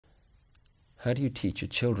how do you teach your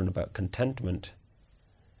children about contentment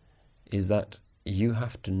is that you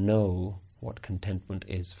have to know what contentment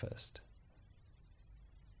is first.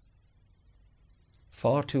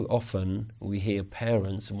 Far too often we hear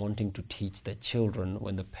parents wanting to teach their children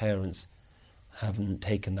when the parents haven't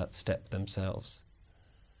taken that step themselves.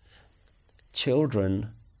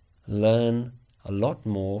 Children learn a lot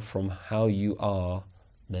more from how you are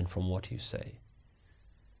than from what you say.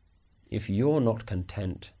 If you're not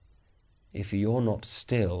content, if you're not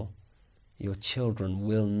still, your children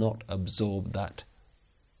will not absorb that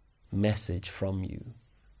message from you.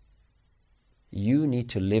 You need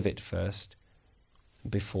to live it first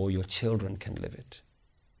before your children can live it.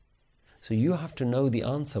 So you have to know the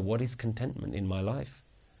answer. What is contentment in my life?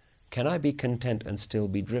 Can I be content and still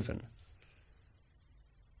be driven?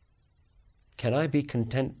 Can I be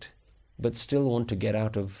content but still want to get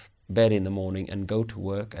out of bed in the morning and go to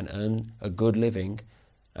work and earn a good living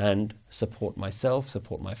and support myself,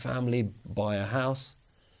 support my family, buy a house?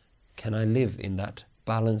 Can I live in that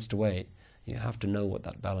balanced way? You have to know what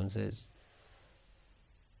that balance is.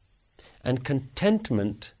 And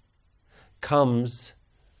contentment comes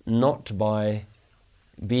not by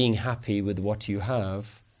being happy with what you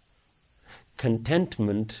have.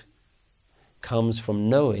 Contentment comes from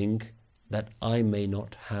knowing that I may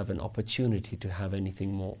not have an opportunity to have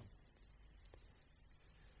anything more.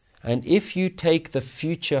 And if you take the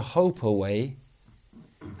future hope away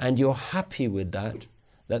and you're happy with that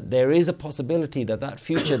there is a possibility that that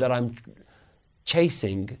future that I'm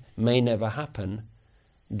chasing may never happen,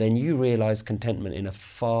 then you realize contentment in a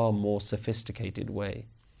far more sophisticated way.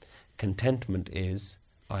 Contentment is,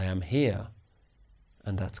 I am here,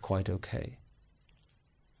 and that's quite okay.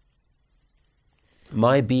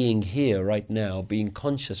 My being here right now, being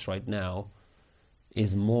conscious right now,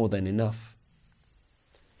 is more than enough.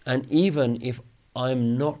 And even if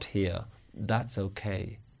I'm not here, that's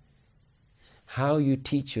okay. How you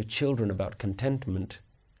teach your children about contentment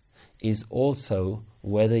is also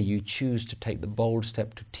whether you choose to take the bold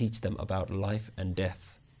step to teach them about life and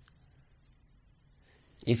death.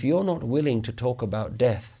 If you're not willing to talk about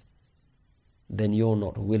death, then you're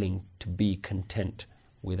not willing to be content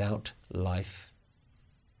without life.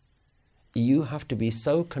 You have to be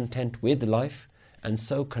so content with life and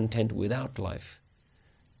so content without life.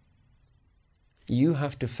 You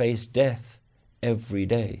have to face death every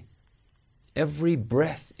day. Every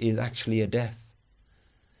breath is actually a death.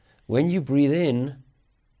 When you breathe in,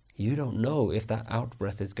 you don't know if that out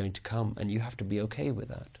breath is going to come, and you have to be okay with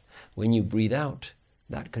that. When you breathe out,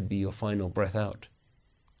 that could be your final breath out.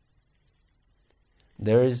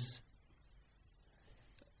 There is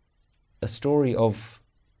a story of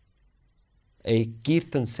a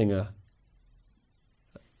kirtan singer,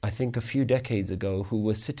 I think a few decades ago, who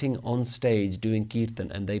was sitting on stage doing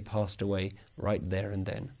kirtan, and they passed away right there and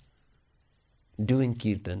then. Doing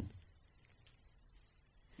kirtan.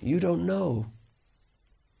 You don't know.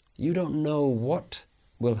 You don't know what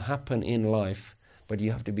will happen in life, but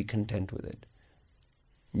you have to be content with it.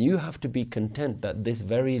 You have to be content that this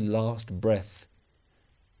very last breath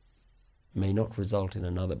may not result in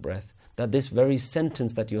another breath, that this very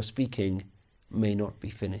sentence that you're speaking may not be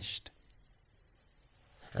finished.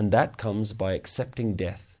 And that comes by accepting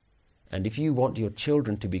death. And if you want your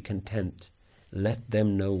children to be content, let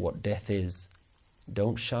them know what death is.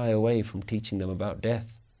 Don't shy away from teaching them about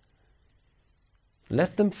death.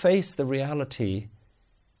 Let them face the reality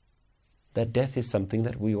that death is something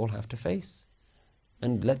that we all have to face.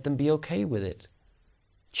 And let them be okay with it.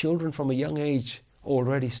 Children from a young age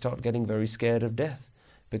already start getting very scared of death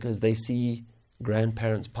because they see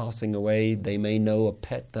grandparents passing away. They may know a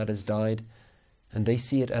pet that has died, and they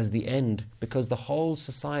see it as the end because the whole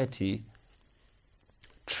society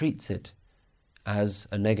treats it as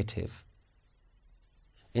a negative.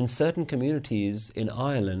 In certain communities in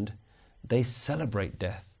Ireland, they celebrate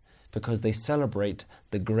death because they celebrate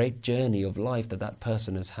the great journey of life that that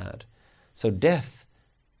person has had. So death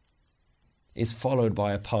is followed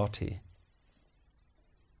by a party.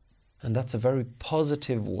 And that's a very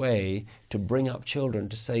positive way to bring up children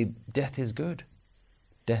to say death is good,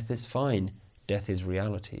 death is fine, death is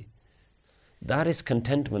reality. That is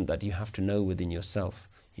contentment that you have to know within yourself.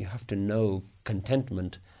 You have to know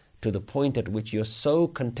contentment to the point at which you're so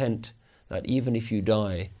content that even if you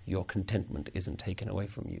die, your contentment isn't taken away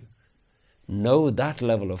from you. Know that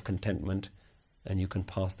level of contentment, and you can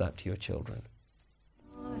pass that to your children.